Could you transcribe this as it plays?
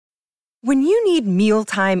When you need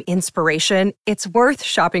mealtime inspiration, it's worth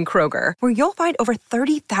shopping Kroger, where you'll find over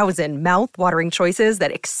 30,000 mouth-watering choices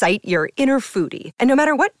that excite your inner foodie. And no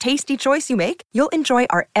matter what tasty choice you make, you'll enjoy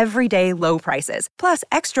our everyday low prices, plus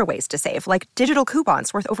extra ways to save, like digital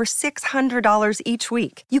coupons worth over $600 each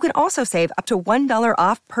week. You can also save up to $1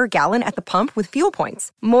 off per gallon at the pump with fuel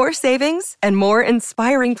points. More savings and more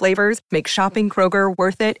inspiring flavors make shopping Kroger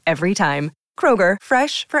worth it every time. Kroger,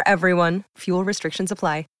 fresh for everyone. Fuel restrictions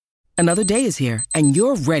apply. Another day is here, and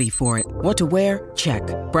you're ready for it. What to wear? Check.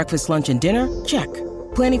 Breakfast, lunch, and dinner? Check.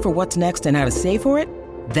 Planning for what's next and how to save for it?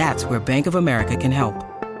 That's where Bank of America can help.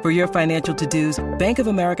 For your financial to-dos, Bank of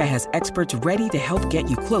America has experts ready to help get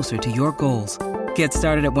you closer to your goals. Get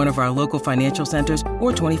started at one of our local financial centers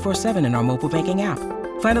or 24/7 in our mobile banking app.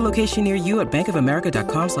 Find a location near you at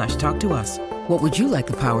bankofamerica.com/talktous. What would you like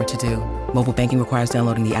the power to do? Mobile banking requires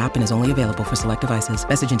downloading the app and is only available for select devices.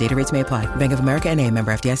 Message and data rates may apply. Bank of America N.A.,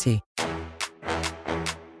 member FDIC.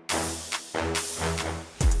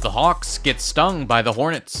 The Hawks get stung by the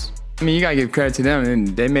Hornets. I mean, you got to give credit to them,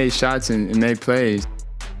 and they made shots and made plays.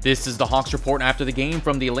 This is the Hawks report after the game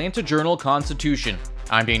from the Atlanta Journal-Constitution.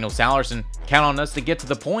 I'm Daniel Sallerson. Count on us to get to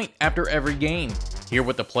the point after every game. Hear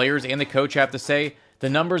what the players and the coach have to say, the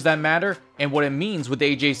numbers that matter, and what it means with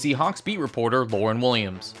AJC Hawks beat reporter Lauren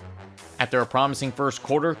Williams. After a promising first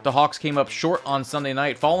quarter, the Hawks came up short on Sunday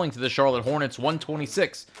night, falling to the Charlotte Hornets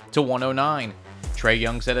 126-109. Trae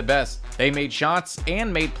Young said it best, they made shots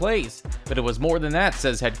and made plays, but it was more than that,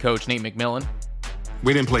 says head coach Nate McMillan.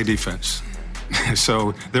 We didn't play defense,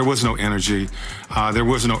 so there was no energy, there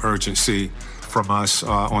was no urgency from us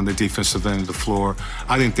on the defensive end of the floor.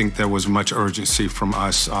 I didn't think there was much urgency from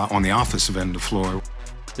us on the offensive end of the floor.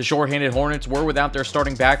 The shorthanded Hornets were without their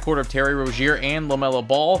starting backcourt of Terry Rozier and LaMelo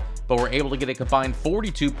Ball, but were able to get a combined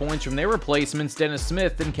 42 points from their replacements Dennis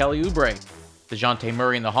Smith and Kelly Oubre. DeJounte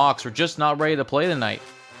Murray and the Hawks were just not ready to play tonight.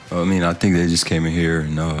 I think they just came in here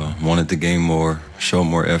and wanted the game more, show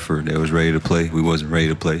more effort. They was ready to play. We wasn't ready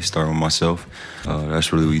to play, starting with myself.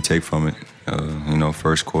 That's really what you take from it.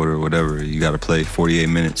 First quarter, whatever, you got to play 48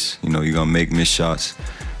 minutes. You're going to make missed shots,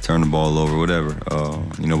 turn the ball over, whatever.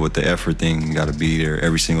 But the effort thing, you got to be there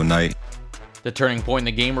every single night. The turning point in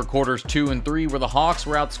the game were quarters 2 and 3, where the Hawks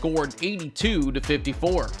were outscored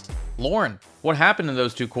 82-54. Lauren, what happened in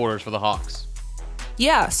those two quarters for the Hawks?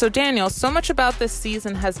 Yeah, so Daniel, so much about this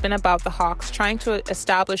season has been about the Hawks trying to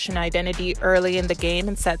establish an identity early in the game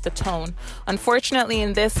and set the tone. Unfortunately,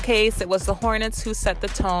 in this case, it was the Hornets who set the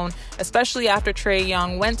tone, especially after Trae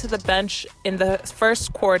Young went to the bench in the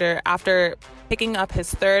first quarter after picking up his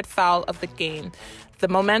third foul of the game. The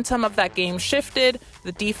momentum of that game shifted,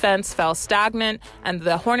 the defense fell stagnant, and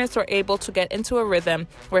the Hornets were able to get into a rhythm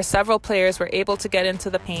where several players were able to get into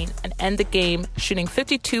the paint and end the game shooting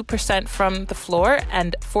 52% from the floor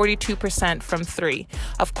and 42% from three.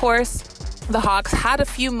 Of course, the Hawks had a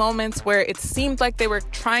few moments where it seemed like they were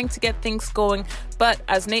trying to get things going, but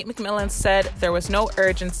as Nate McMillan said, there was no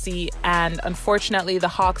urgency, and unfortunately the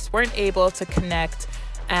Hawks weren't able to connect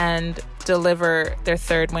and deliver their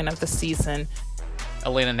third win of the season.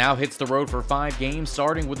 Atlanta now hits the road for 5 games,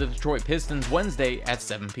 starting with the Detroit Pistons Wednesday at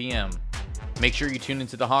 7 p.m. Make sure you tune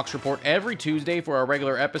into the Hawks Report every Tuesday for our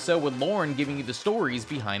regular episode with Lauren giving you the stories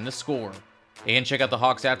behind the score. And check out the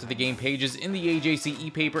Hawks After the Game pages in the AJC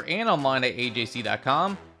e-paper and online at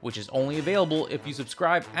ajc.com, which is only available if you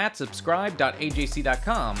subscribe at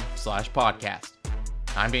subscribe.ajc.com/podcast.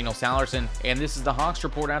 I'm Daniel Sallerson, and this is the Hawks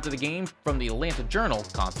Report After the Game from the Atlanta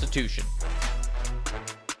Journal-Constitution.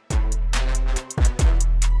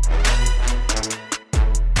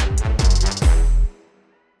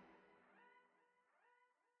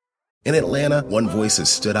 In Atlanta, one voice has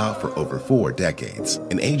stood out for over 4 decades.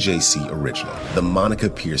 An AJC original, The Monica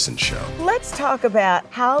Pearson Show. Let's talk about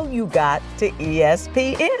how you got to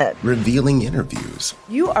ESPN. Revealing interviews.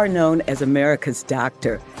 You are known as America's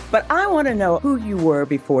doctor, but I want to know who you were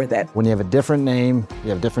before that. When you have a different name, you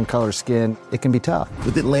have different color skin, it can be tough.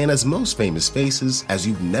 With Atlanta's most famous faces as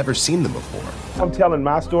you've never seen them before. I'm telling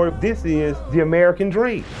my story. This is the American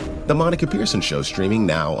dream. The Monica Pearson Show, streaming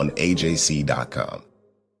now on AJC.com.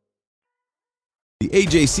 The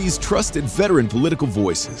AJC's trusted veteran political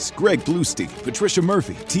voices, Greg Bluestein, Patricia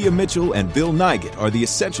Murphy, Tia Mitchell, and Bill Nighet, are the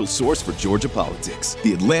essential source for Georgia politics.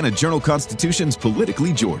 The Atlanta Journal-Constitution's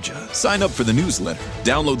Politically Georgia. Sign up for the newsletter,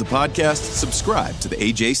 download the podcast, subscribe to the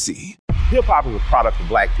AJC. Hip-hop is a product of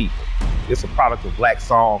black people. It's a product of black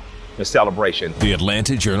song and celebration. The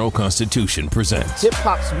Atlanta Journal-Constitution presents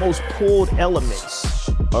hip-hop's most pulled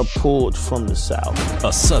elements are pulled from the South.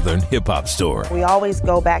 A Southern hip-hop story. We always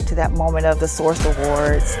go back to that moment of the Source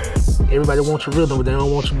Awards. Everybody wants your rhythm, but they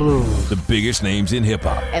don't want your blues. The biggest names in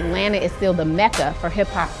hip-hop. Atlanta is still the mecca for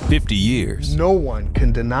hip-hop. 50 years. No one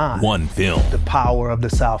can deny one film. The power of the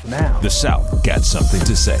South now. The South got something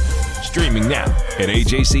to say. Streaming now at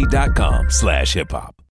ajc.com/hiphop.